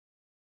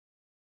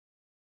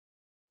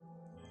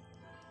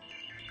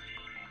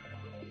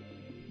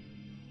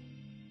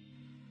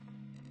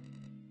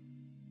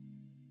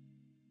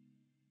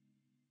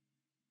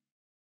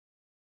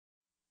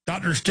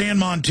Dr. Stan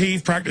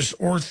Monteith practiced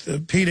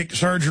orthopedic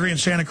surgery in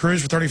Santa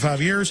Cruz for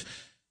 35 years,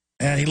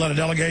 and he led a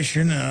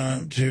delegation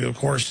to, of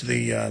course, was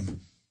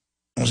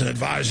an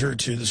advisor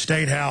to the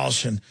State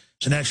House and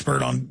is an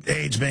expert on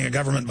AIDS being a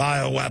government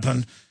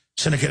bioweapon,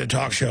 syndicated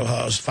talk show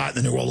host,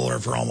 fighting the New World Order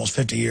for almost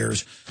 50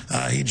 years.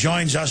 He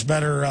joins us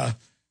better a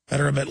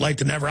bit late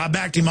than never. I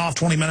backed him off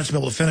 20 minutes to be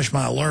able to finish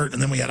my alert,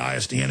 and then we had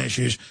ISDN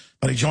issues.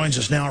 But he joins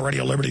us now.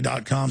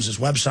 RadioLiberty.com is his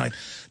website.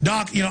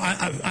 Doc, you know,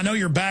 I know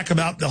you're back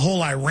about the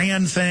whole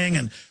Iran thing,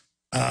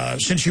 and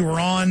since you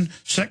were on,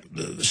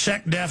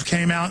 SecDef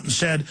came out and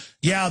said,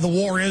 yeah, the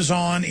war is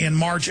on in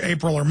March,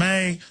 April, or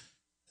May.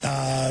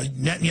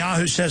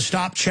 Netanyahu says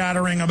stop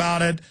chattering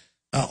about it.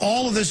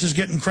 All of this is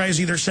getting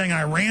crazy. They're saying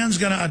Iran's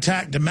going to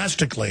attack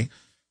domestically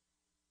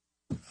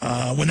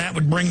when that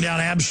would bring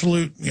down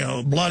absolute,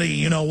 bloody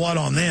you-know-what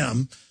on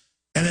them.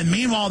 And then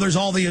meanwhile, there's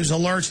all these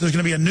alerts. There's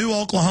going to be a new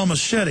Oklahoma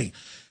City.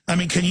 I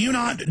mean,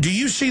 do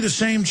you see the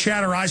same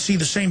chatter? I see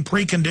the same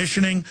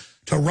preconditioning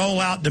to roll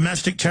out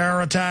domestic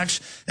terror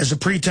attacks as a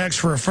pretext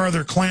for a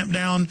further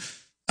clampdown,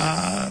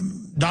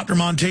 Dr.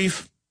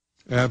 Monteith?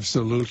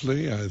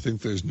 Absolutely. I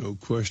think there's no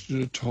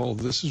question at all.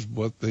 This is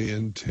what they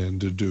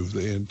intend to do.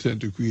 They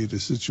intend to create a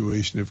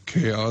situation of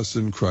chaos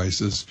and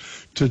crisis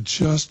to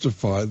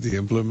justify the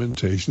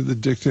implementation of the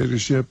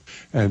dictatorship,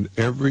 and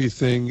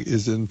everything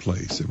is in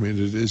place. I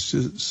mean, it is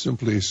just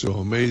simply so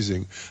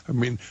amazing. I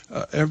mean,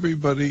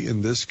 everybody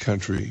in this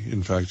country,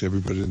 in fact,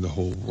 everybody in the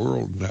whole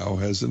world now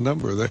has a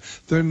number.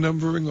 They're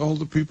numbering all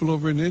the people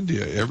over in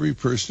India. Every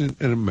person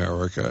in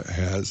America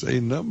has a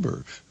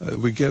number.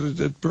 We get it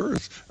at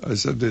birth. I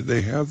said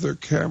they have their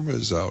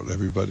cameras out.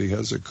 Everybody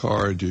has a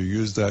card. You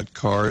use that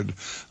card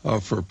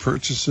for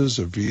purchases,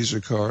 a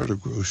Visa card, a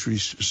grocery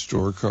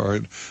store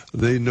card.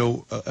 They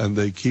know, and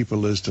they keep a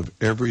list of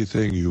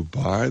everything you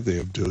buy. They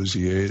have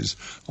dossiers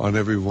on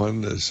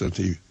everyone.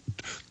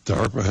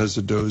 DARPA has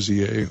a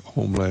dossier,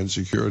 Homeland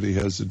Security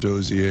has a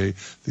dossier,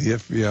 the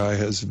FBI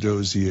has a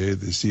dossier,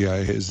 the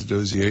CIA has a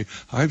dossier.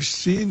 I've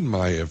seen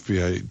my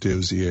FBI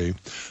dossier,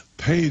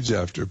 page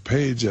after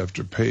page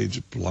after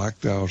page,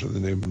 blacked out in the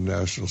name of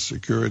national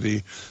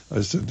security.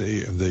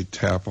 They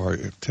tap our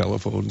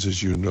telephones,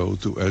 as you know,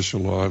 through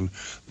Echelon.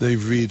 They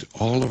read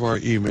all of our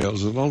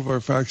emails and all of our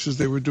faxes.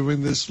 They were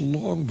doing this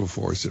long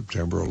before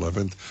September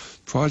 11th.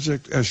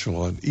 Project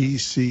Echelon,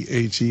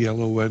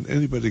 E-C-H-E-L-O-N.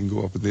 Anybody can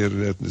go up on the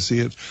internet and see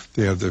it.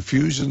 They have their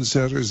fusion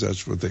centers.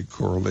 That's what they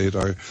correlate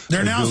our...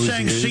 They're now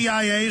saying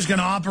CIA is going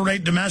to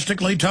operate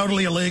domestically,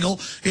 totally illegal.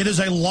 It is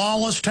a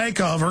lawless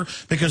takeover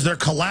because they're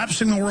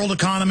collapsing the world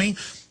economy.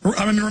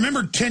 I mean,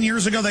 remember 10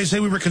 years ago they say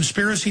we were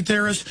conspiracy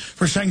theorists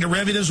for saying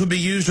derivatives would be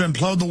used to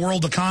implode the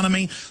world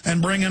economy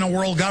and bring in a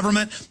world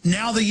government?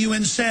 Now the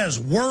UN says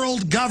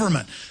world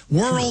government,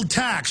 world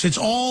tax, it's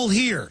all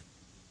here.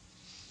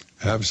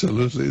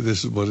 Absolutely.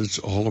 This is what it's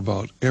all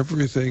about.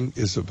 Everything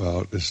is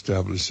about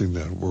establishing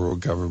that world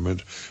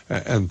government,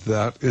 and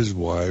that is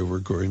why we're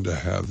going to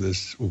have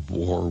this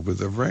war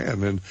with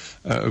Iran. And,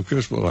 of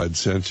course, what I'd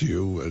sent to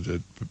you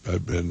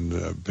had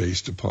been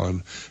based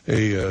upon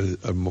a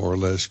more or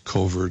less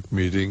covert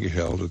meeting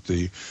held at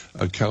the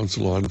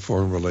Council on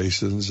Foreign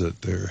Relations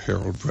at their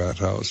Harold Pratt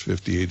House,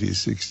 5080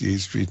 68th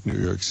Street, New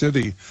York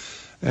City.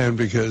 And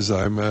because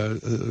I'm a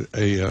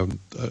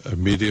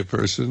media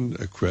person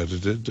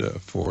accredited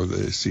for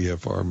the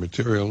CFR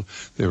material,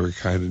 they were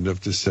kind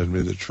enough to send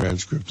me the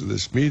transcript of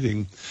this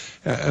meeting.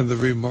 And the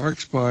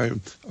remarks by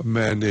a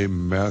man named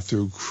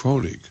Matthew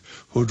Kronig,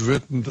 who'd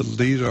written the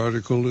lead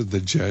article in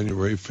the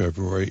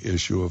January-February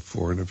issue of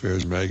Foreign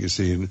Affairs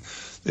magazine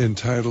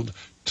entitled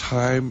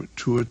Time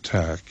to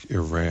Attack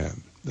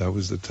Iran. That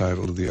was the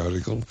title of the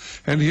article.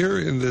 And here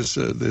in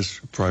this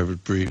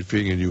private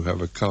briefing, and you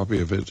have a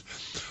copy of it,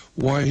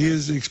 why he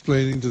is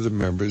explaining to the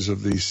members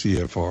of the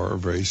CFR, a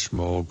very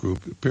small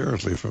group,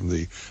 apparently from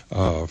the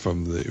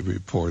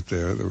report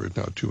there were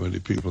not too many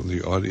people in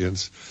the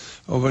audience,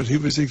 but he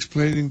was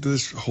explaining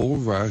this whole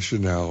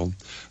rationale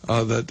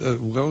that,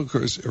 well, of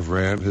course,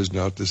 Iran has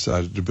not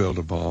decided to build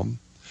a bomb.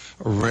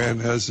 Iran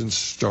hasn't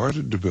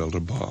started to build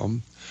a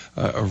bomb.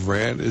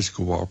 Iran is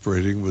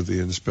cooperating with the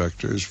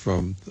inspectors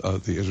from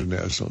the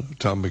International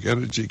Atomic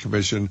Energy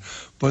Commission,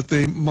 but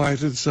they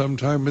might at some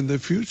time in the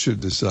future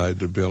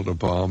decide to build a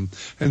bomb.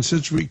 And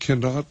since we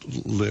cannot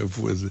live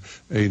with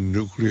a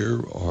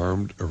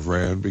nuclear-armed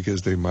Iran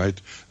because they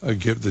might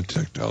give the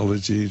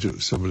technology to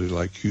somebody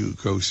like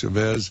Hugo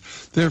Chavez,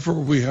 therefore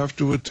we have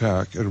to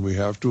attack, and we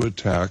have to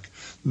attack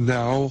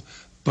now.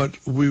 But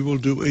we will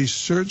do a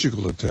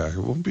surgical attack. It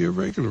won't be a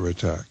regular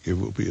attack. It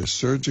will be a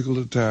surgical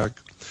attack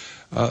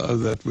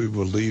that we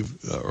will leave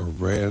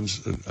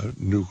Iran's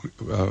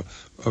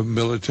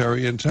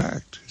military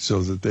intact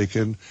so that they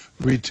can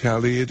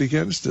retaliate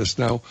against us.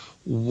 Now,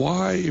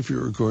 why, if you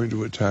were going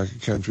to attack a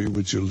country,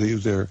 would you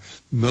leave their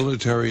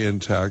military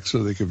intact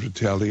so they can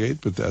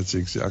retaliate? But that's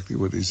exactly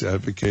what he's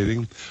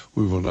advocating.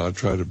 We will not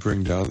try to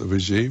bring down the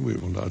regime. We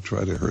will not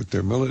try to hurt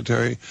their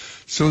military.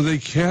 So they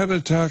can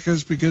attack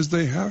us because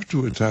they have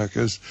to attack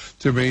us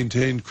to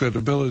maintain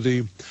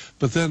credibility.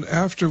 But then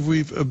after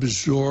we've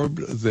absorbed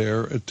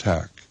their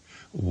attack,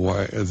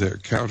 their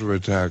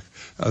counterattack,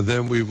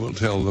 then we will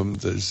tell them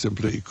to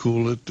simply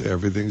cool it,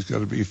 everything's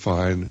going to be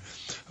fine.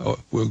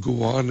 We'll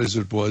go on as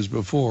it was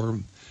before,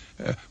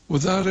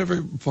 without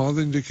ever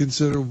bothering to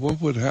consider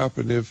what would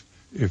happen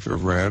if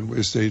Iran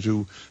was, say,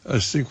 to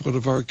sink one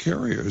of our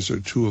carriers or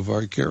two of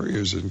our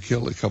carriers and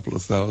kill a couple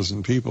of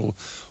thousand people.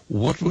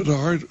 What would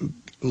our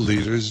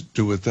leaders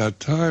do at that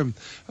time?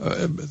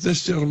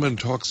 This gentleman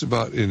talks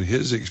about, in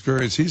his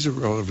experience, he's a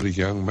relatively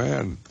young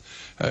man.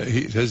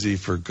 Has he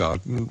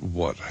forgotten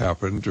what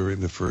happened during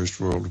the First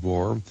World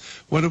War,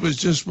 when it was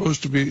just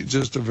supposed to be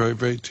just a very,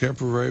 very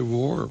temporary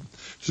war?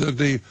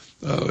 Suddenly,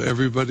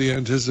 everybody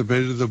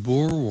anticipated the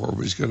Boer War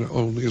was going to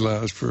only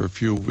last for a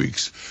few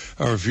weeks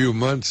or a few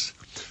months.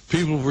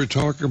 People were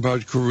talking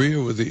about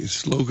Korea with the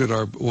slogan,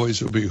 "Our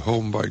boys will be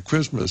home by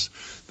Christmas."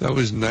 That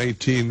was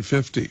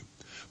 1950.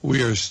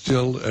 We are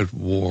still at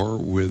war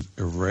with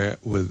Iran,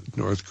 with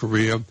North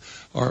Korea.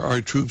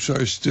 Our troops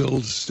are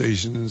still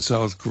stationed in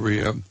South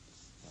Korea.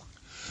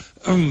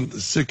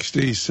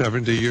 60,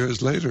 70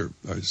 years later,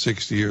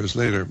 60 years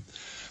later.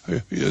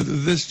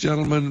 This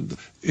gentleman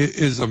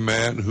is a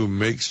man who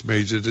makes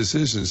major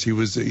decisions. He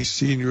was a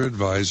senior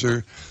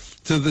advisor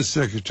to the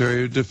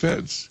Secretary of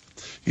Defense.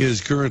 He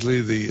is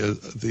currently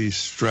the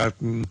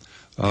Stratton,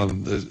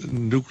 the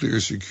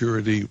nuclear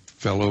security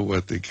fellow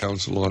at the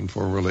Council on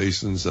Foreign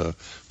Relations, a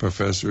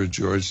professor at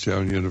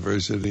Georgetown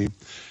University.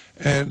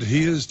 And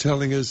he is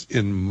telling us,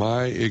 in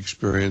my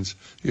experience,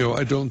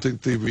 I don't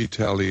think the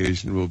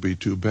retaliation will be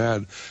too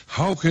bad.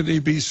 How can he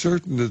be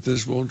certain that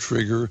this won't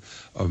trigger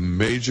a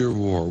major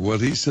war? Well,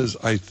 he says,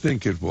 I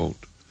think it won't.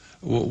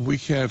 Well, we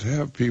can't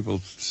have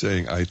people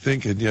saying, I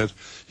think, and yet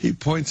he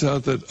points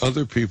out that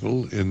other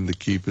people in the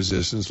key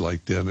positions,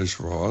 like Dennis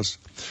Ross,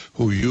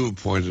 who you have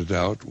pointed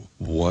out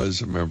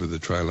was a member of the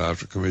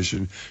Trilateral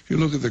Commission. If you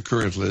look at the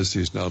current list,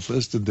 he's not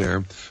listed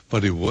there,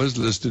 but he was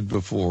listed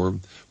before.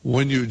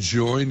 When you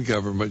join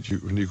government,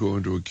 when you go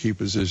into a key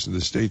position in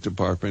the State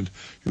Department,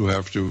 you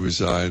have to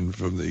resign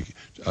from the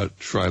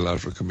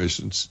Trilateral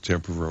Commissions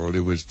temporarily,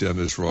 which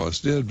Dennis Ross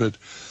did. But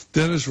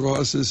Dennis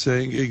Ross is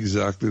saying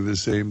exactly the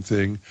same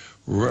thing,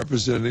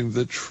 representing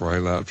the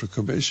Trilateral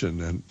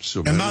Commission.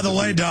 And by the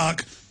way,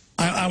 Doc,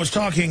 I was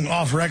talking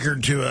off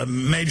record to a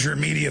major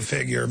media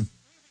figure,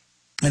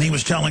 and he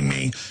was telling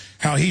me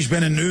how he's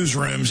been in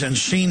newsrooms and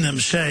seen them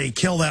say,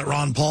 kill that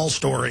Ron Paul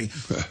story,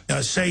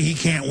 say he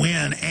can't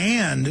win.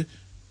 And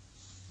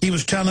he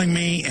was telling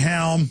me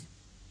how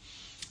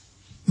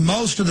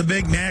most of the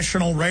big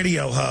national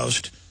radio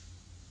hosts,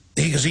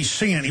 because he's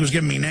seeing it, he was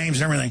giving me names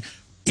and everything,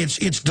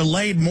 it's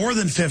delayed more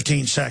than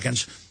 15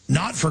 seconds,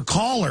 not for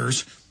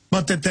callers,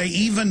 but that they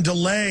even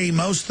delay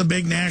most of the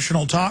big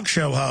national talk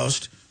show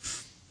hosts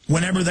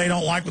whenever they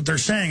don't like what they're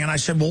saying. And I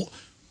said, well,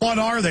 what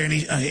are they? And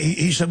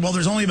he said, well,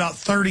 there's only about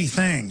 30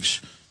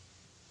 things.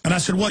 And I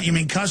said, what, you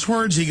mean cuss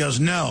words? He goes,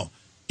 no.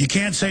 You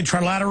can't say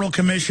Trilateral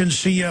Commission,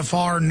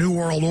 CFR, New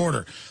World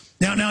Order.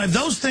 Now, if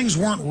those things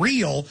weren't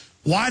real,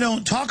 why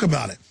don't talk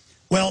about it?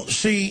 Well,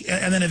 see,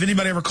 and then if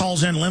anybody ever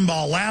calls in,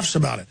 Limbaugh laughs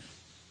about it.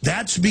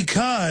 That's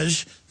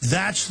because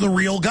that's the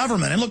real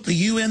government. And look, the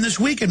UN this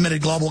week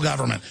admitted global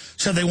government,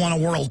 said they want a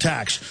world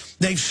tax.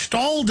 They've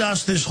stalled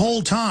us this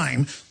whole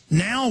time.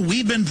 Now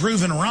we've been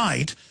proven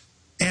right,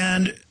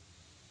 and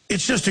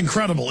it's just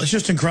incredible. It's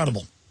just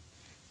incredible.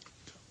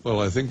 Well,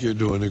 I think you're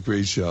doing a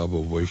great job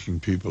of waking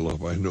people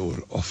up. I know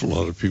an awful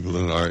lot of people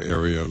in our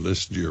area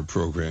listen to your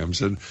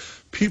programs, and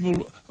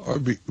people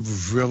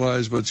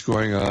realize what's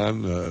going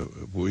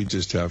on. We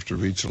just have to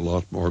reach a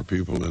lot more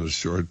people in a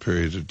short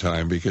period of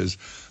time, because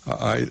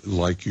I,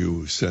 like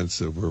you, sense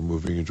that we're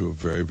moving into a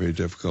very, very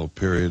difficult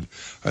period.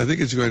 I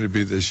think it's going to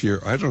be this year.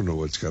 I don't know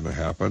what's going to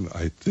happen.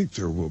 I think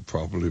there will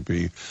probably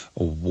be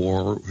a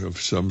war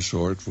of some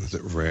sort with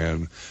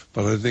Iran.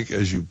 But I think,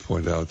 as you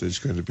point out, it's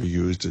going to be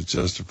used to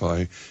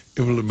justify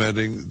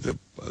implementing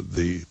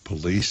the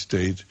police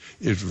state.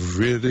 It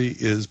really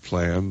is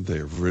planned.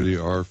 There really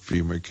are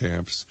FEMA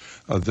camps.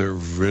 There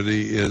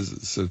really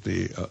is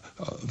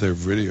they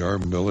really are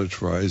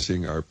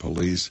militarizing our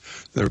police.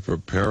 They're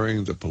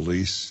preparing the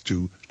police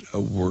to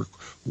work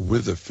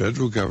with the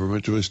federal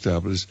government to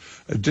establish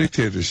a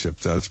dictatorship.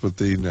 That's what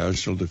the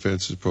National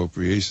Defense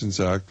Appropriations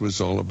Act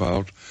was all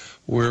about,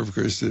 where, of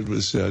course, it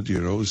was said,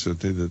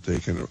 something that they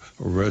can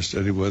arrest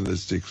anyone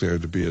that's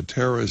declared to be a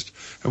terrorist.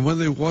 And when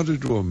they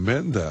wanted to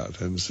amend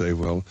that and say,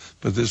 well,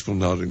 but this will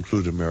not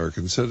include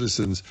American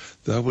citizens,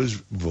 that was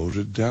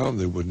voted down.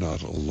 They would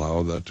not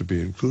allow that to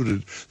be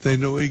included. They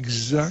know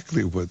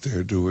exactly what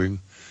they're doing.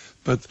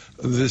 But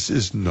this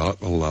is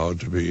not allowed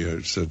to be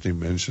certainly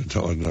mentioned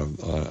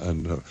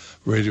on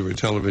radio or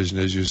television,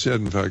 as you said.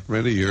 In fact,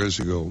 many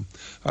years ago,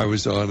 I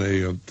was on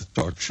a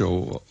talk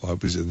show. I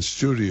was in the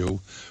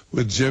studio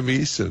with Jim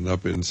Easton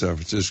up in San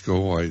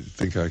Francisco. I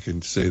think I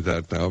can say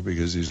that now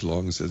because he's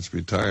long since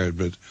retired.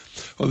 But,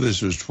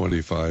 this was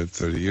 25,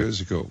 30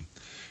 years ago.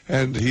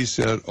 And he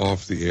said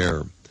off the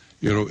air,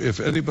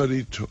 if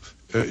anybody,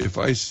 if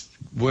I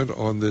went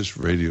on this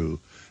radio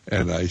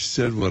and I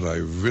said what I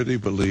really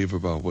believe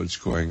about what's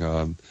going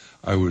on,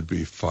 I would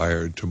be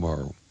fired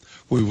tomorrow.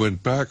 We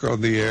went back on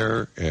the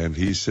air, and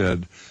he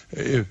said,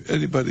 if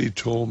anybody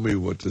told me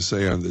what to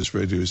say on this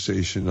radio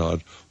station,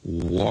 I'd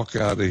walk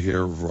out of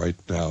here right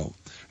now.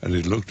 And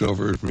he looked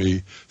over at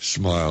me,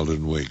 smiled,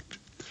 and winked.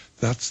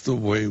 That's the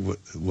way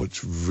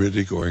what's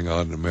really going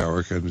on in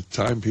America. At the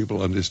time,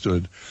 people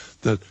understood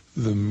that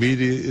the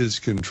media is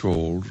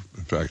controlled.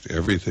 In fact,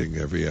 everything,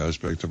 every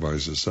aspect of our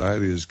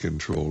society is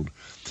controlled.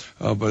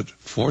 But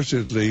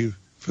fortunately,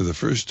 for the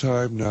first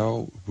time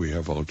now, we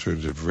have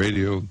alternative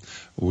radio.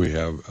 We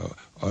have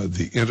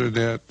the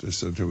Internet.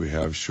 Essentially, we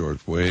have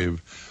shortwave.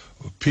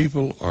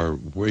 People are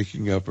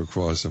waking up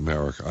across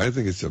America. I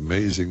think it's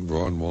amazing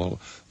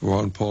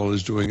Ron Paul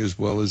is doing as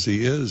well as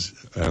he is.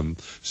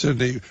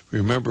 Certainly,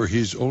 remember,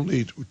 he's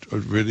only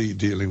really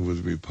dealing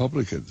with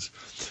Republicans.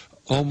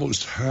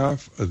 Almost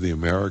half of the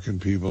American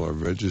people are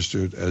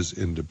registered as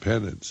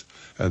independents,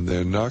 and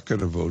they're not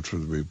going to vote for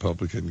the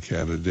Republican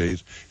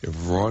candidate.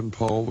 If Ron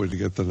Paul were to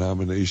get the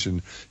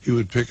nomination, he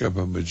would pick up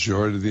a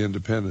majority of the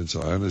independents.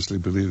 I honestly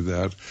believe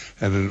that.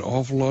 And an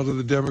awful lot of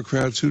the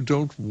Democrats who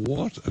don't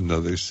want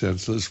another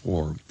senseless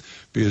war.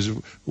 Because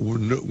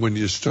when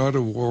you start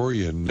a war,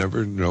 you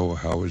never know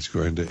how it's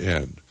going to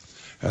end.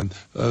 And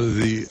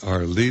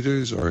our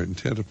leaders are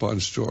intent upon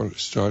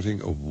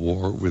starting a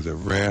war with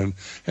Iran,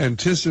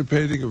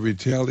 anticipating a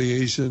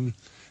retaliation.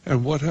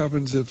 And what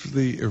happens if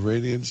the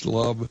Iranians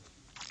lob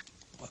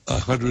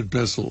 100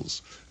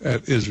 missiles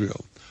at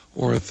Israel?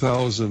 Or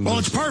 1,000. Well,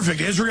 it's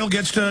perfect. Israel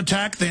gets to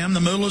attack them.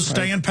 The mullahs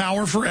stay in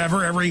power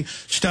forever. Every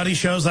study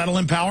shows that'll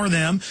empower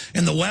them.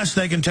 In the West,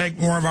 they can take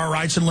more of our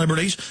rights and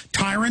liberties.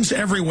 Tyrants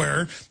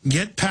everywhere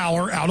get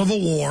power out of a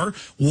war.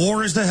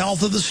 War is the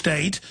health of the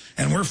state,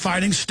 and we're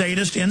fighting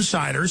statist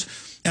insiders.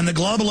 And the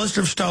globalists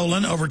have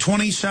stolen over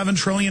 $27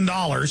 trillion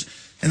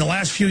in the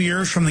last few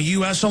years from the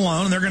U.S.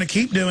 alone, and they're going to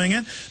keep doing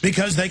it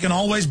because they can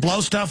always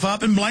blow stuff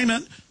up and blame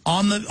it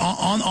on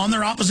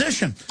their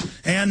opposition.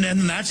 And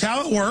that's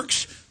how it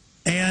works.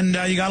 And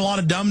you got a lot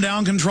of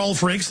dumbed-down control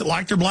freaks that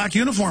like their black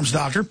uniforms,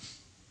 Doctor.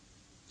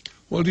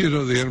 Well, you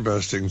know, the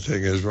interesting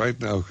thing is right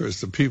now, of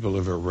course, the people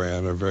of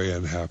Iran are very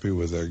unhappy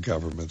with their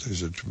government.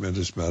 There's a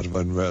tremendous amount of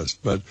unrest.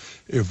 But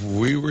if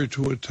we were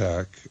to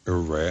attack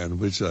Iran,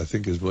 which I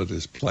think is what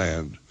is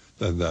planned,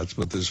 then that's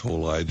what this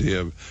whole idea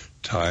of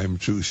time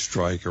to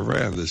strike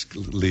Iran, this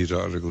lead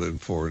article in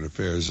Foreign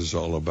Affairs, is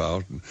all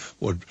about, and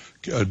what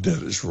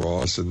Dennis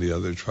Ross and the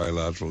other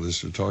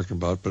trilateralists are talking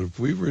about. But if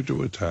we were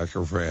to attack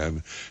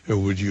Iran, it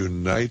would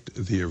unite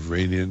the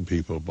Iranian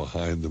people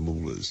behind the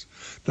mullahs.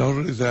 Not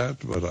only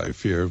that, but I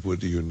fear it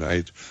would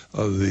unite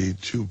the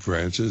two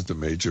branches, the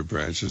major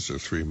branches, or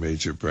three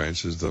major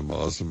branches, the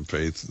Muslim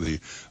faith,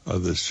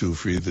 the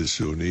Sufi, the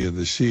Sunni, and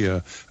the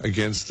Shia,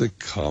 against the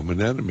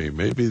common enemy.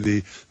 Maybe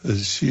the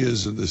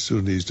Shias and the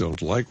Sunnis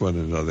don't like one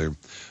another,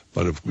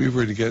 but if we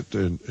were to get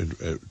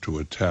to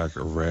attack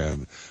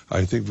Iran,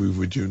 I think we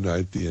would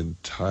unite the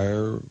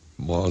entire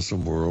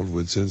Muslim world,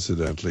 which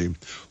incidentally,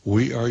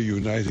 we are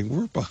uniting.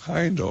 We're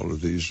behind all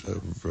of these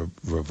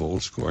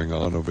revolts going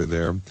on over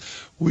there.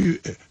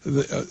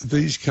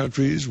 These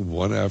countries,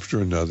 one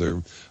after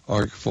another,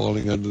 are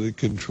falling under the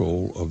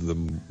control of the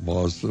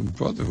Muslim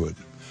Brotherhood.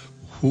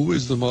 Who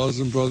is the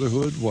Muslim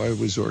Brotherhood? Why, it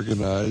was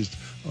organized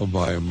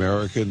by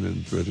American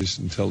and British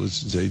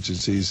intelligence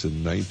agencies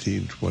in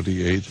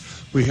 1928.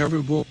 We have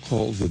a book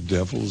called The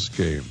Devil's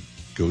Game.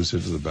 It goes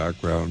into the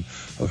background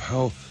of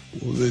how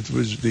it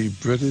was the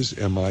British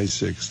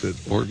MI6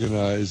 that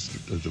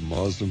organized the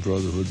Muslim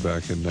Brotherhood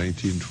back in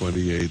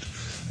 1928.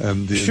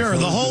 And sure,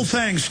 the whole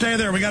thing. Stay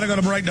there. We got to go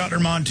to break, Dr.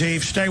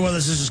 Monteith. Stay with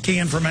us. This is key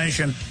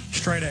information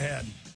straight ahead.